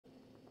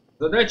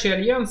Задачи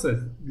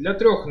Альянса для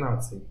 3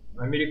 наций.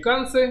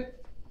 Американцы,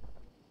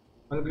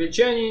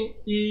 англичане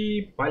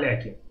и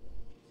поляки.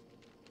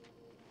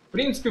 В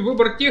принципе,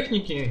 выбор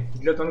техники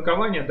для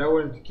танкования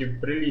довольно-таки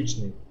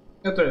приличный.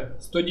 Это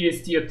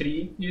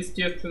 110Е3,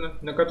 естественно,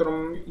 на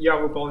котором я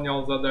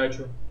выполнял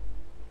задачу.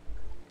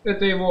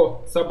 Это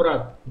его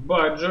собрат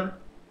Баджер,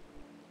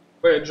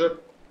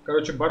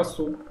 короче,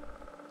 барсук,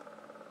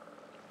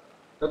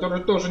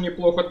 который тоже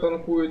неплохо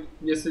танкует,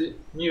 если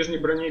нижний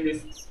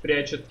бронелист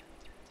спрячет.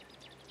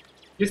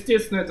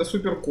 Естественно, это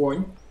супер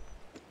конь.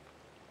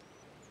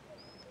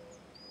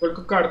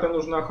 Только карта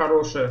нужна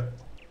хорошая.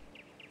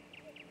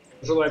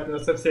 Желательно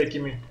со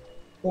всякими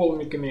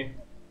холмиками,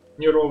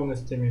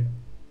 неровностями.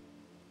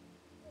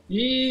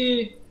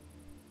 И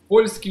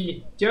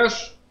польский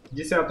тяж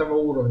 10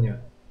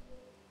 уровня.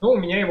 Но у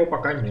меня его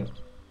пока нет.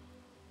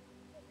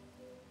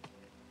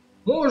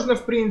 Можно,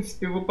 в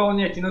принципе,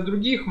 выполнять и на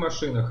других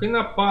машинах. И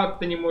на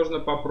Потому можно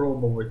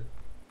попробовать.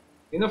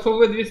 И на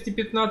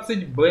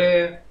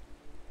ФВ-215Б.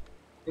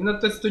 И на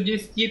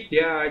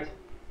Т-110Е5.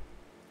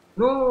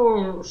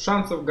 Но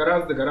шансов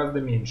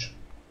гораздо меньше.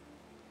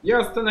 Я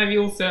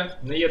остановился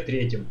на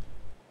Е3.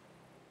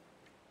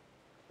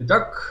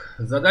 Итак,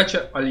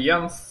 задача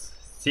Альянс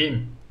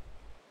 7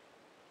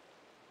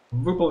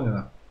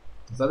 выполнена.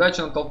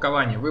 Задача на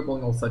толкование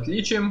выполнил с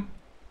отличием.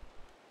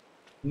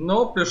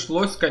 Но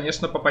пришлось,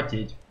 конечно,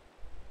 попотеть.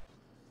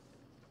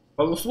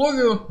 По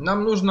условию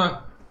нам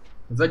нужно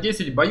за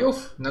 10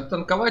 боев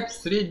натанковать в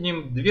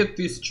среднем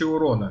 2000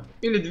 урона.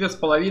 Или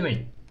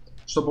 2500,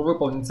 чтобы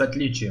выполнить с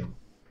отличием.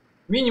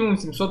 Минимум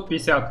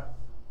 750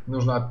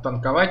 нужно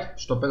оттанковать,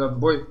 чтобы этот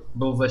бой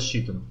был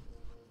засчитан.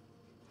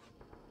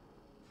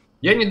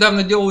 Я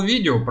недавно делал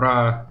видео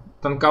про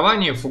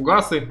танкование,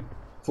 фугасы.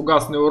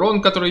 Фугасный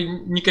урон, который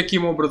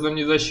никаким образом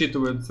не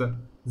засчитывается.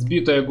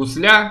 Сбитая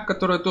гусля,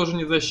 которая тоже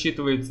не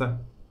засчитывается.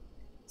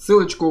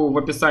 Ссылочку в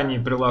описании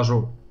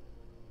приложу.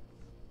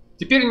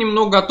 Теперь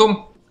немного о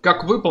том,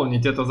 как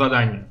выполнить это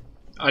задание.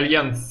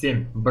 Альянс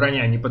 7.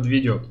 Броня не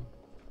подведет.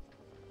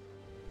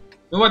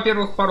 Ну,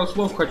 во-первых, пару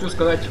слов хочу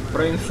сказать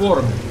про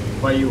информ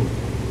в бою.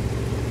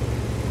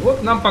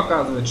 Вот нам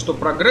показывает, что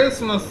прогресс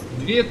у нас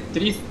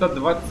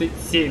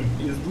 2327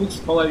 из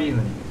 2,5.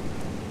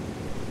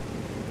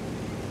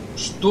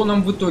 Что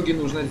нам в итоге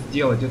нужно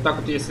сделать? Вот так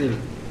вот, если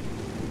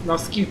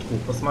навскидку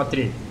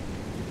посмотреть.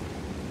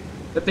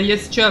 Это я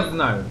сейчас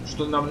знаю,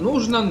 что нам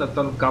нужно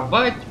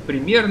натанковать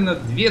примерно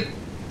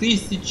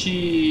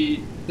 2000,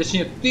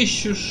 точнее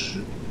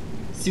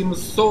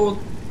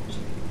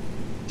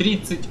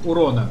 1730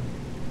 урона.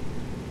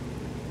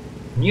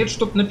 Нет,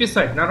 чтобы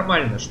написать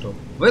нормально, что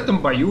в этом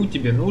бою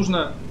тебе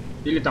нужно,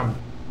 или там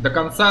до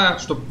конца,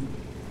 чтобы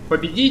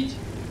победить,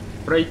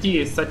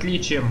 пройти с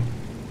отличием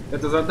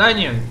это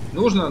задание,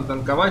 нужно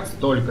натанковать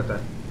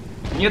столько-то.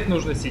 Нет,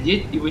 нужно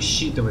сидеть и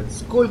высчитывать,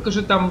 сколько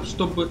же там,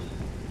 чтобы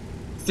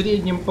в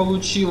среднем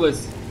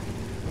получилось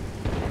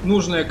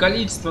нужное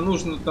количество,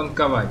 нужно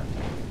танковать.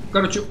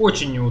 Короче,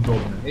 очень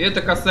неудобно. И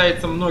это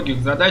касается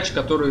многих задач,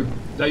 которые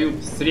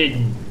дают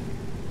средний,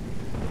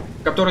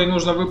 которые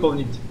нужно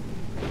выполнить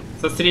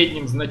со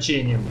средним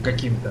значением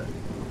каким-то.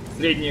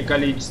 Среднее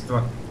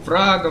количество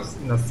фрагов,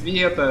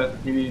 насвета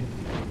или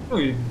ну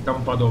и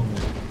тому подобное.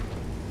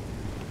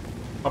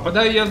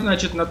 Попадаю я,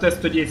 значит, на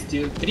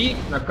Т-110-3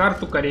 на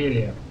карту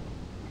Карелия.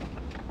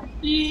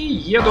 И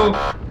еду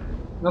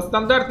на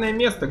стандартное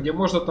место, где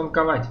можно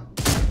танковать.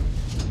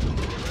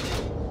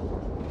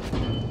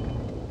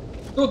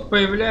 Тут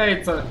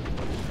появляется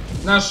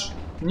наш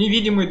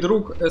невидимый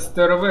друг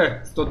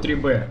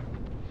СТРВ-103Б.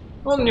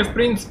 Он мне, в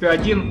принципе,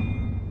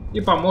 один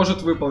и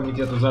поможет выполнить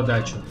эту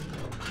задачу.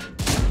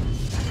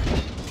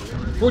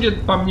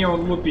 Будет по мне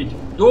он лупить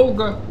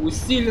долго,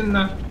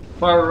 усиленно,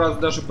 пару раз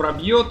даже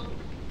пробьет.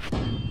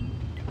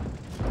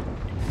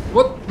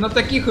 Вот на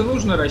таких и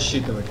нужно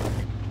рассчитывать.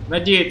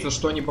 Надеяться,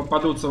 что они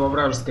попадутся во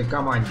вражеской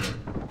команде.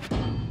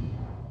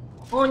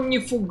 Он не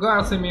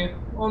фугасами,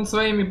 он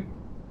своими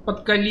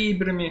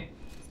подкалибрами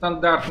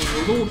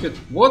стандартными лупит.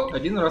 Вот,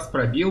 один раз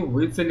пробил,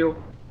 выцелил.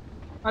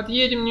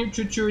 Отъедем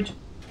чуть-чуть.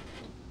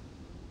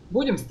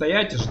 Будем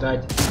стоять и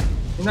ждать.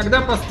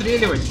 Иногда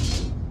постреливать,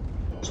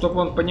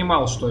 чтобы он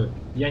понимал, что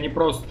я не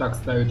просто так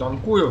стою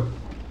танкую,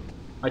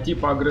 а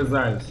типа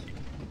огрызаюсь.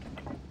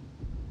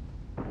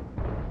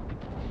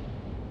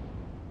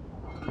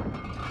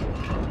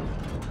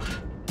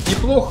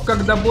 Неплохо,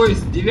 когда бой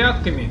с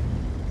девятками,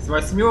 с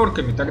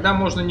восьмерками, тогда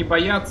можно не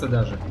бояться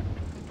даже.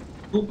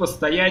 Тупо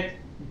стоять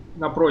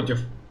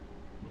напротив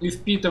и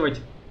впитывать.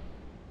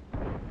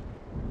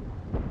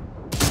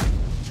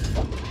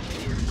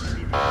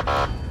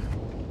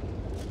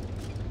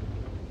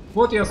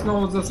 Вот я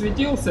снова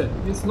засветился,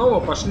 и снова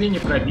пошли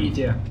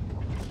непробития.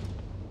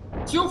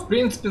 Все, в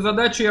принципе,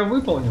 задачу я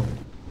выполнил.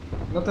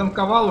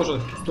 Натанковал уже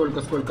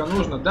столько, сколько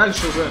нужно.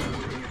 Дальше уже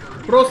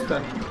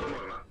просто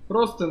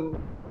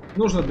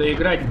нужно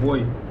доиграть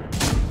бой.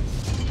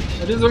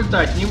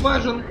 Результат не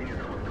важен.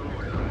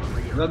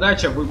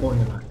 Задача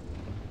выполнена.